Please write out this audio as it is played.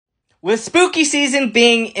With spooky season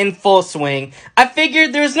being in full swing, I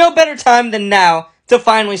figured there's no better time than now to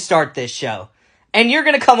finally start this show. And you're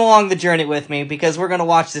going to come along the journey with me because we're going to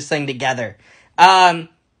watch this thing together.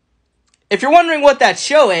 If you're wondering what that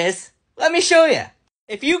show is, let me show you.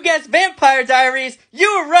 If you guessed Vampire Diaries,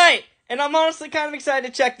 you were right! And I'm honestly kind of excited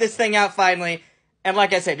to check this thing out finally. And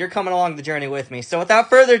like I said, you're coming along the journey with me. So without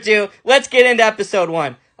further ado, let's get into episode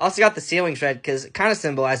 1. Also got the ceilings red because it kind of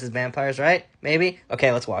symbolizes vampires, right? Maybe?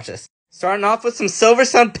 Okay, let's watch this. Starting off with some Silver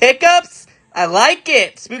Sun pickups. I like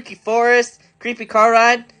it. Spooky forest, creepy car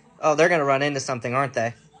ride. Oh, they're going to run into something, aren't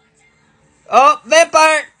they? Oh,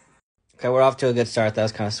 vampire! Okay, we're off to a good start. That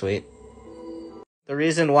was kind of sweet. The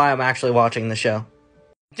reason why I'm actually watching the show.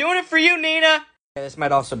 Doing it for you, Nina! Okay, this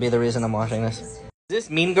might also be the reason I'm watching this. Is this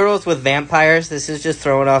Mean Girls with vampires? This is just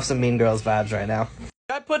throwing off some Mean Girls vibes right now.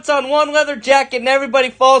 Guy puts on one leather jacket and everybody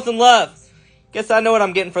falls in love. Guess I know what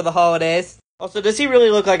I'm getting for the holidays. Also, does he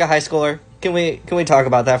really look like a high schooler? Can we talk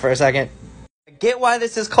about that for a second? I get why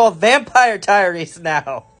this is called Vampire Diaries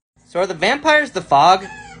now. So are the vampires the fog?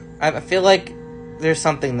 I feel like there's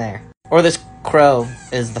something there. Or this crow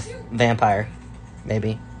is the vampire.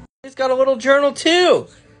 Maybe. He's got a little journal too.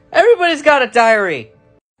 Everybody's got a diary.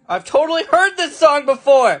 I've totally heard this song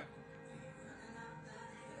before.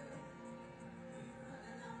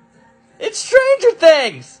 It's Stranger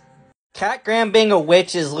Things! Cat Graham being a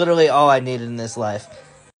witch is literally all I needed in this life.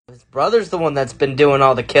 His brother's the one that's been doing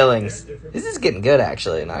all the killings. This is getting good,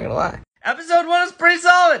 actually, not gonna lie. Episode 1 is pretty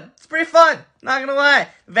solid. It's pretty fun, not gonna lie.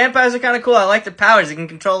 The vampires are kind of cool. I like their powers. They can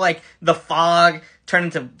control, like, the fog, turn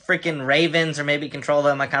into freaking ravens, or maybe control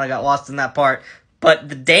them. I kind of got lost in that part. But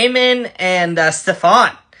the Damon and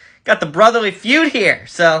Stefan got the brotherly feud here.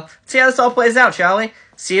 So, let's see how this all plays out, shall we?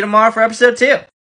 See you tomorrow for episode 2.